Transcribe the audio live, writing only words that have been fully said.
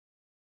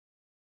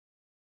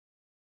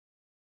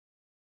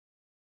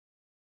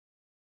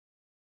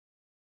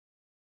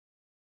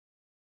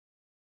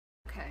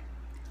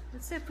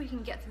Let's see if we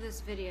can get through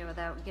this video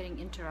without getting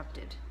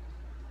interrupted.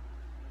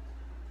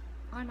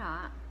 Or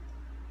not.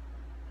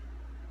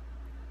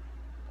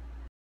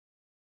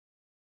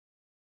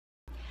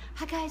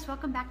 Hi guys,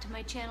 welcome back to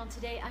my channel.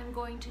 Today I'm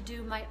going to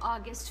do my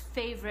August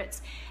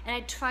favorites, and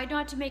I tried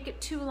not to make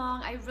it too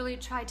long. I really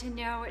tried to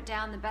narrow it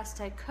down the best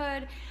I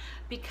could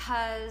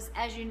because,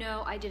 as you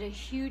know, I did a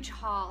huge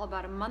haul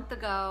about a month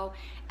ago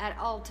at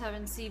Ulta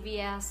and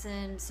CVS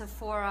and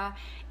Sephora,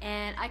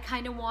 and I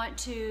kind of want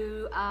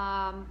to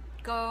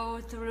go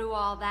through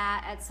all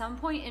that at some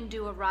point and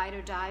do a ride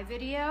or die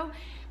video.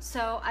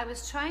 So I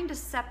was trying to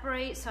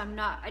separate so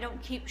I don't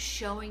keep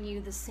showing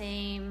you the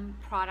same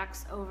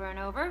products over and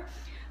over.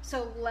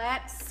 So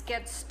let's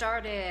get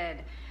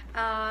started.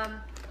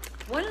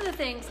 One of the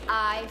things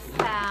I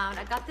found,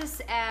 I got this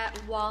at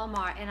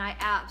Walmart and I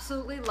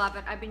absolutely love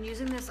it. I've been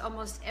using this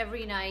almost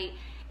every night.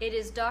 It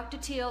is Dr.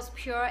 Teal's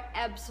Pure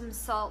Epsom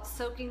Salt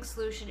Soaking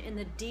Solution in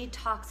the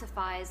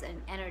Detoxifies and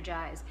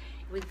Energize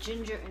with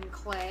ginger and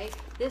clay.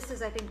 This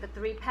is, I think, the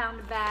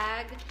 3-pound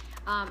bag.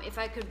 If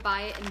I could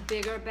buy it in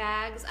bigger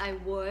bags, I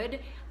would.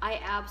 I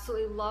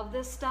absolutely love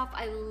this stuff.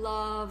 I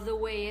love the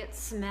way it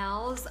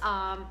smells.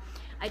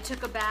 I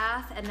took a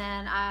bath and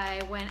then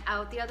I went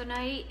out the other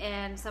night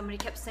and somebody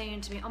kept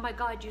saying to me, oh my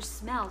God, you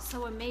smell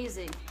so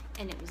amazing.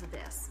 And it was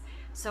this.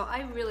 So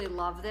I really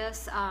love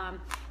this.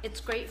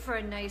 It's great for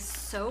a nice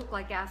soak,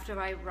 like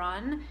after I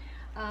run.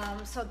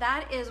 So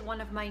that is one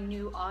of my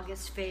new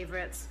August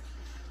favorites.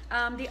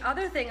 The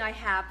other thing I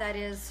have that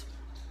is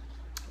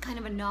kind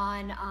of a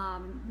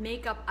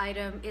non-makeup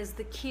item is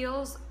the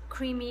Kiehl's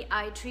Creamy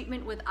Eye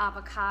Treatment with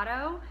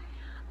Avacado.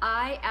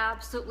 I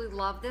absolutely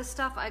love this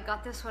stuff. I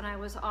got this when I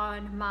was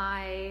on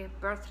my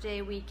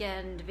birthday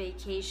weekend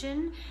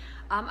vacation.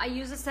 I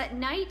use this at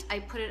night. I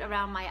put it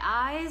around my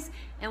eyes,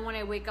 and when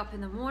I wake up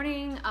in the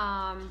morning,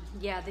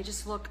 yeah, they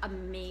just look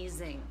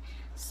amazing.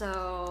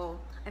 So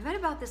I read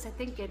about this, I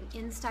think, in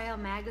InStyle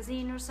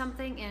magazine or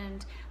something,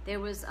 and there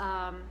was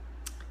a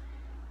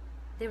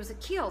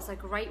Kiehl's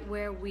like right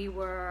where we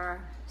were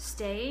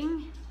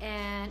staying,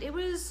 and it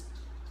was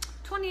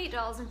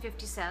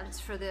 $28.50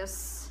 for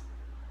this.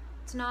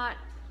 It's not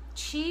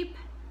cheap,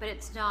 but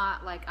it's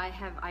not like I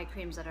have eye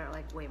creams that are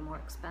like way more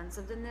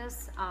expensive than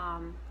this.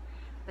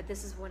 But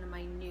this is one of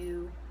my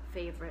new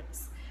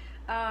favorites.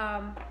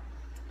 Nail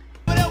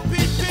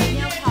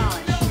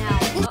polish.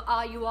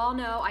 Now, you all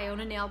know I own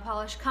a nail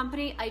polish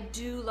company. I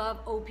do love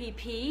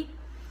OPP.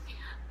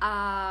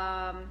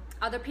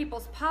 Other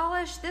people's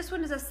polish. This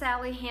one is a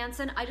Sally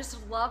Hansen. I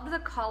just love the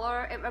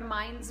color. It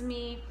reminds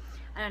me,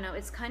 I don't know,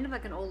 it's kind of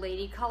like an old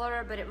lady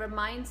color, but it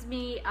reminds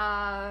me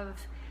of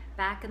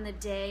back in the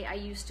day. I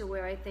used to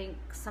wear, I think,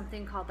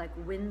 something called like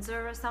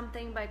Windsor or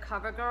something by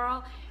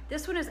CoverGirl.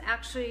 This one is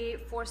actually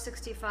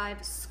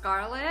 $4.65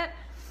 Scarlet.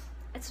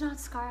 It's not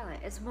Scarlet.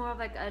 It's more of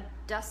like a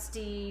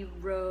dusty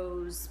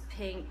rose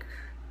pink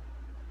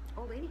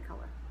old lady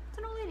color. It's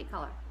an old lady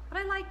color, but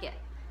I like it.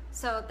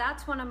 So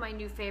that's one of my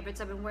new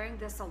favorites. I've been wearing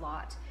this a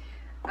lot.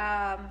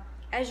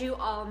 As you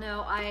all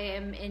know, I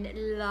am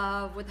in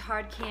love with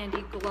Hard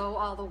Candy Glow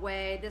All the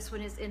Way. This one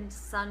is in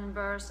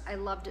Sunburst. I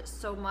loved it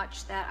so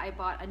much that I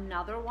bought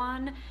another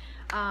one.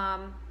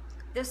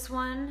 This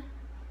one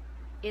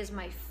is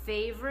my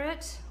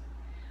favorite.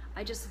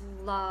 I just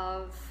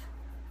love,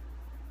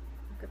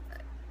 look at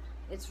that.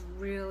 It's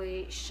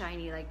really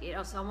shiny, like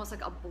it's almost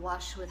like a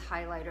blush with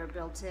highlighter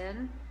built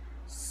in.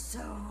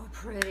 So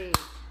pretty.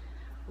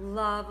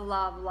 Love,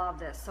 love, love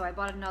this. So I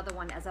bought another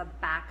one as a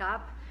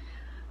backup.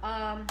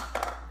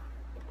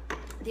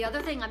 The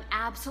other thing I'm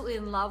absolutely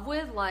in love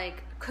with,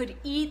 like, could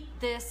eat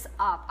this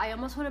up. I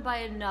almost want to buy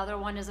another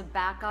one as a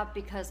backup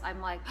because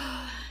I'm like,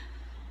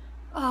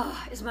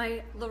 oh, is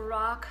my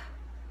Lorac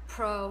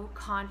Pro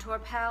Contour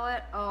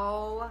Palette.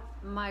 Oh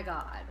my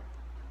God.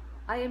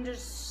 I am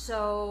just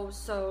so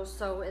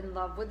in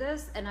love with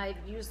this, and I've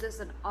used this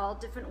in all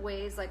different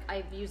ways. Like,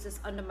 I've used this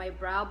under my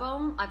brow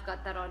bone. I've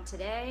got that on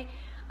today.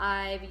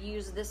 I've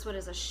used this one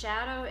as a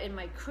shadow in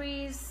my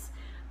crease.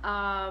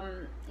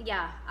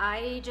 Yeah,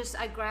 I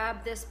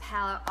grab this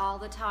palette all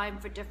the time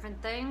for different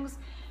things.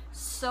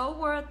 So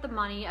worth the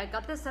money. I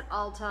got this at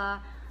Ulta.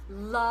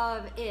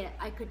 Love it.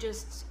 I could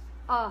just,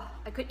 oh,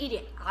 I could eat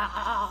it.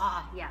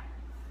 Yeah,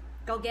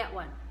 go get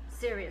one.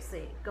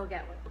 Seriously, go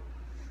get one.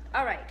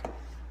 All right,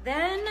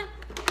 then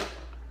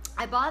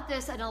I bought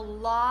this, and a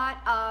lot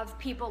of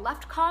people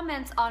left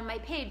comments on my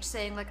page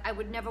saying like I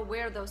would never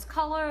wear those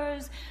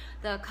colors.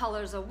 The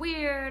colors are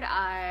weird.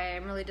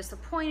 I'm really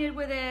disappointed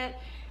with it.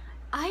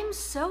 I'm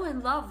so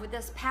in love with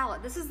this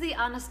palette. This is the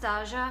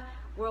Anastasia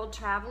World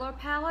Traveler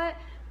palette.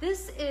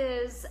 This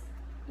is,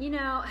 you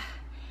know,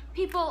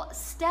 people,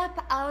 step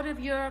out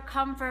of your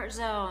comfort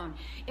zone.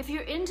 If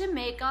you're into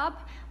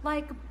makeup,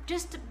 like,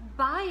 just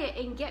buy it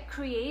and get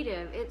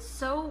creative. It's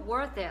so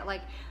worth it.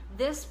 Like,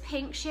 this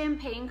pink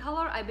champagne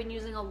color I've been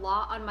using a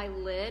lot on my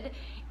lid.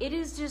 It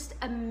is just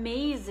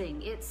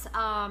amazing. It's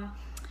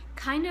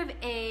kind of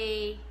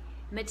a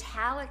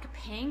metallic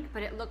pink,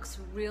 but it looks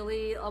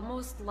really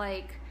almost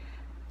like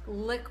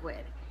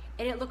liquid.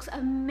 and it looks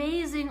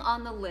amazing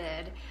on the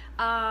lid.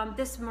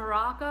 This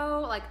Morocco,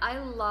 like I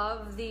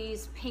love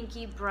these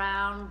pinky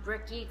brown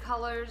bricky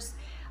colors.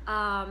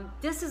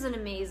 This is an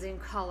amazing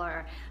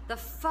color. The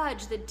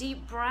fudge, the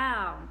deep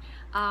brown,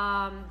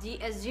 the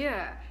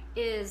azure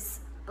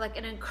is like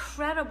an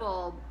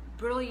incredible,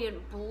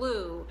 brilliant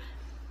blue.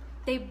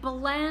 They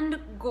blend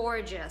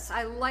gorgeous.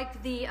 I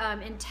like the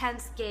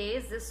intense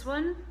gaze. This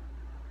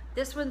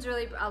one's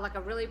really like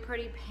a really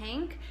pretty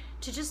pink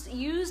to just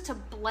use to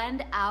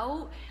blend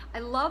out. I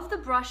love the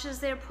brushes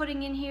they're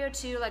putting in here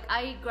too. Like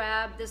I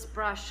grab this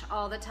brush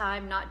all the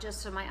time, not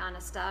just for my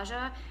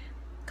Anastasia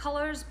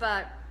colors,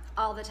 but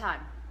all the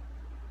time.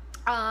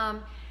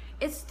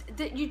 It's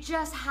that you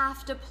just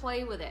have to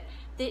play with it.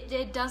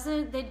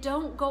 They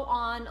don't go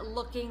on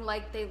looking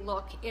like they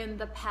look in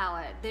the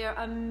palette. They're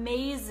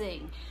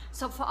amazing.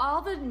 So for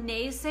all the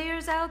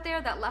naysayers out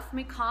there that left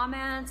me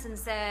comments and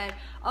said,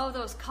 oh,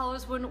 those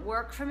colors wouldn't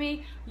work for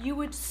me, you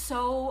would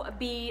so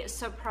be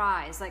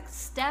surprised. Like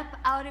step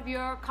out of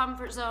your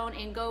comfort zone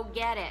and go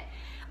get it.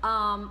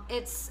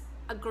 It's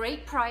a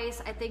great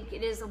price. I think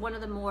it is one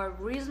of the more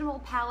reasonable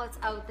palettes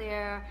out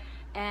there,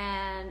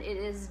 and it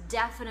is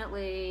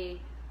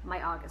definitely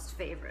my August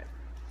favorite.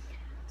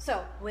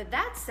 So with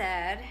that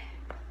said,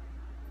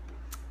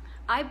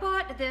 I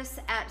bought this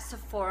at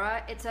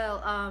Sephora. It's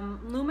a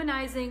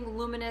luminizing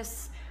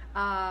luminous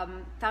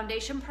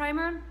foundation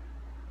primer.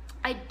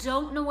 I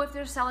don't know if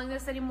they're selling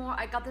this anymore.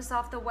 I got this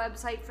off the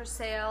website for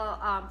sale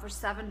for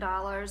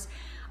 $7,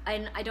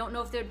 and I don't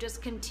know if they're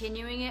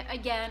discontinuing it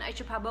again. I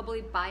should probably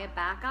buy a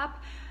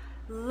backup.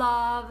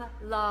 Love,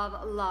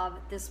 love, love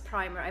this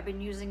primer. I've been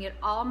using it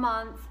all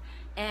month,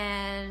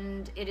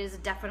 and it is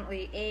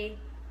definitely a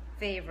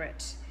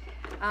favorite.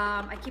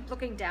 I keep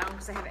looking down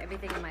because I have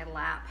everything in my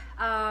lap.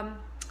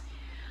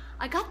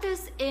 I got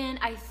this in,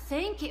 I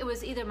think it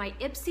was either my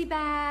Ipsy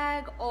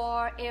bag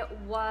or it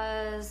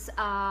was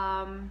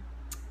my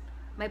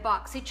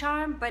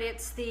BoxyCharm, but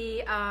it's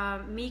the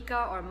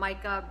Mica or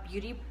Mica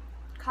Beauty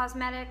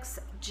Cosmetics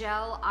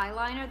gel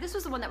eyeliner. This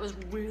was the one that was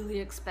really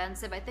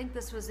expensive. I think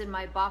this was in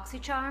my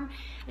BoxyCharm,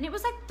 and it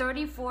was like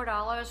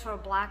 $34 for a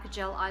black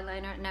gel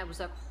eyeliner, and I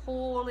was like,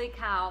 holy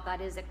cow,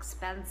 that is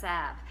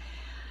expensive.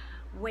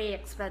 Way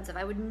expensive.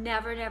 I would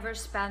never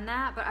spend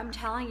that, but I'm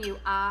telling you,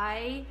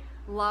 I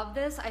love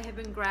this. I have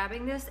been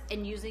grabbing this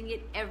and using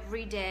it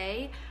every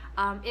day.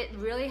 It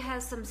really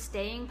has some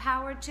staying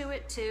power to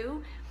it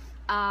too.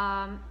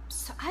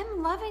 So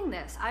I'm loving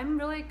this. I'm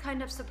really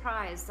kind of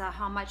surprised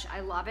how much I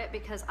love it,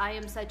 because I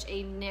am such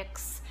a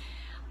NYX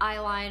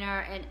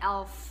eyeliner and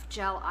e.l.f.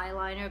 gel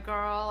eyeliner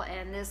girl,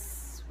 and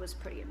this was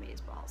pretty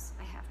amazeballs,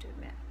 I have to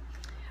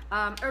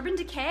admit. Urban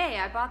Decay,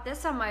 I bought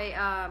this on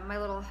my my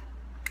little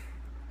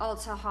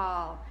Ulta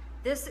haul.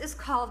 This is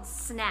called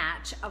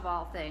Snatch, of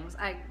all things.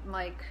 I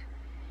like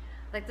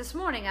this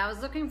morning I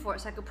was looking for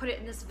it so I could put it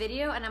in this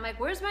video, and I'm like,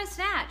 where's my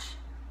Snatch?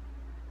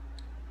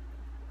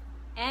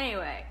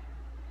 Anyway,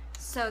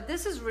 so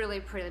this is really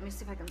pretty. Let me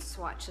see if I can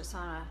swatch this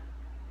on a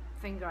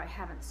finger I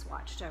haven't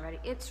swatched already.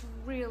 It's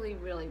really,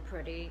 really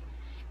pretty.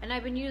 And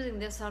I've been using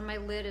this on my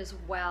lid as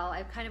well.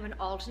 I've kind of been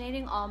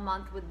alternating all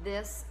month with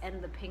this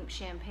and the pink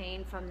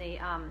champagne from the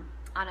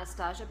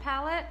Anastasia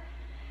palette.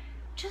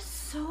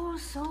 Just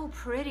so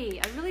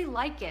pretty. I really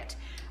like it.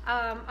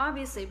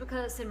 Obviously,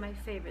 because it's in my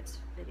favorites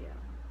video.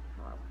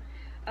 Hello.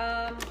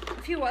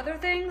 A few other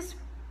things.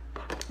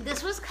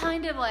 This was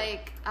kind of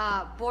like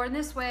Born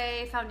This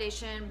Way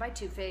foundation by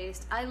Too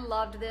Faced. I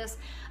loved this.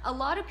 A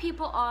lot of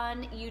people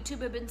on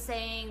YouTube have been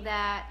saying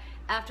that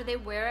after they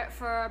wear it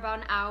for about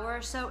an hour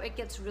or so, it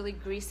gets really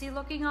greasy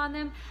looking on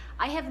them.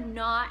 I have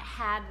not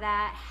had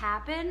that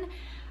happen,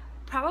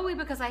 probably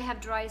because I have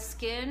dry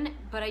skin,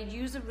 but I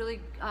use a really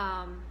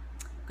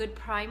good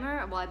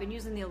primer. Well, I've been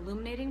using the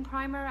illuminating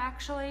primer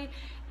actually,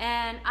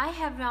 and I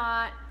have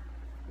not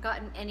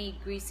gotten any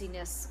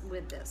greasiness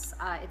with this.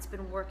 It's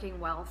been working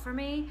well for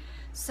me.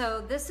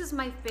 So this is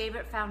my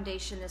favorite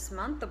foundation this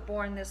month, the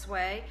Born This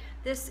Way.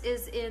 This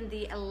is in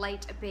the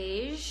light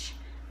beige.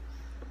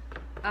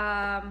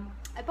 I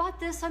bought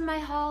this on my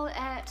haul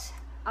at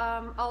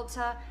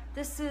Ulta.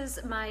 This is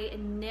my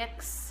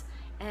NYX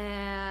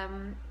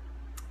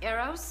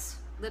Eros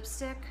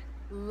lipstick.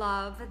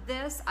 Love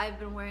this. I've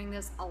been wearing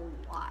this a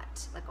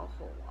lot, like a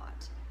whole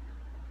lot.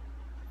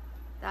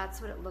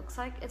 That's what it looks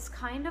like. It's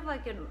kind of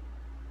like an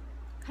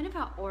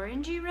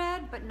orangey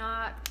red, but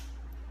not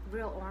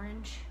real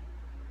orange.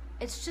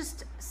 It's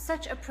just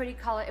such a pretty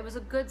color. It was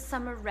a good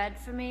summer red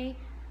for me.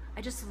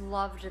 I just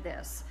loved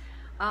this.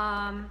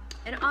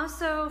 And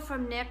also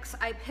from NYX,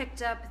 I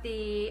picked up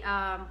the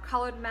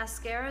colored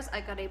mascaras.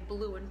 I got a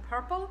blue and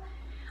purple.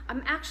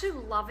 I'm actually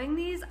loving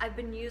these. I've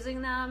been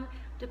using them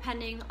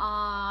depending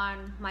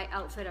on my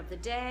outfit of the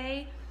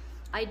day.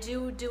 I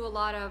do a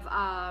lot of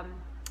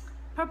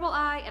purple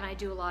eye, and I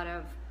do a lot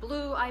of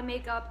blue eye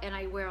makeup, and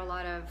I wear a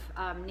lot of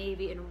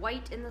navy and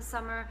white in the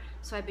summer,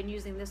 so I've been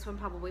using this one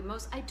probably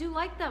most. I do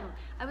like them.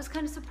 I was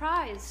kind of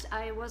surprised.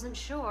 I wasn't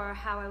sure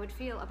how I would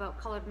feel about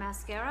colored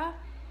mascara,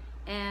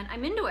 and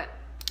I'm into it.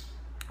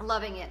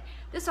 Loving it.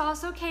 This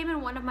also came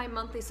in one of my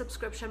monthly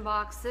subscription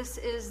box. This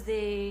is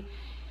the,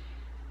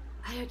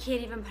 I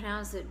can't even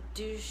pronounce it,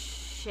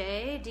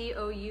 Doucce,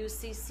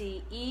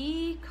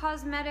 D-O-U-C-C-E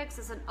Cosmetics.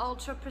 It's an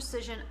ultra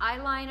precision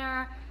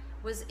eyeliner.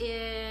 Was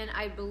in,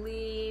 I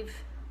believe,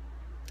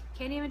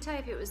 can't even tell you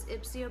if it was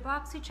Ipsy or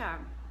BoxyCharm.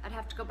 I'd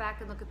have to go back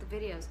and look at the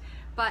videos.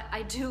 But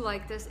I do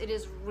like this. It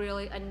is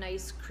really a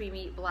nice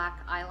creamy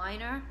black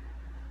eyeliner.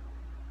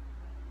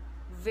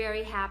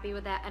 Very happy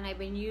with that, and I've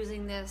been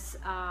using this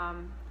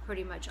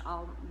pretty much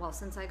all, well,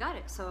 since I got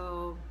it.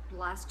 So the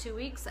last 2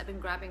 weeks I've been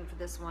grabbing for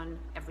this one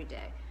every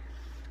day.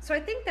 So I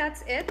think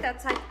that's it.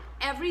 That's like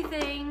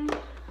everything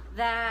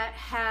that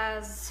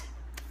has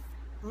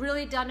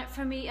really done it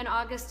for me in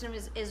August and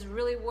is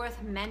really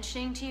worth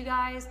mentioning to you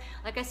guys.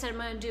 Like I said, I'm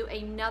going to do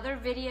another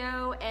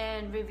video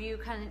and review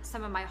kind of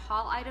some of my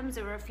haul items.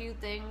 There were a few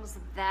things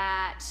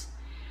that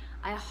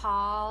I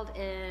hauled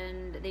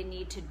and they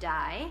need to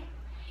die.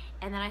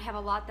 And then I have a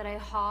lot that I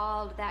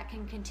hauled that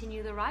can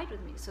continue the ride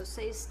with me. So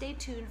stay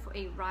tuned for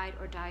a ride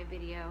or die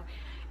video.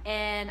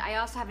 And I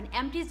also have an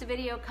empties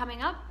video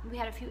coming up. We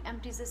had a few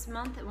empties this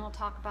month and we'll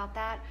talk about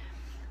that.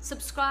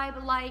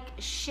 Subscribe, like,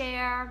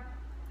 share,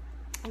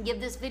 and give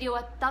this video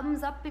a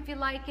thumbs up if you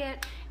like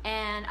it.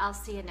 And I'll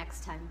see you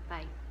next time.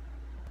 Bye.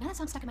 Now that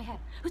song's stuck in my head.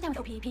 Who's down with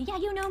OPP? Yeah,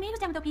 you know me. Who's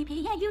down with OPP?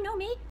 Yeah, you know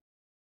me.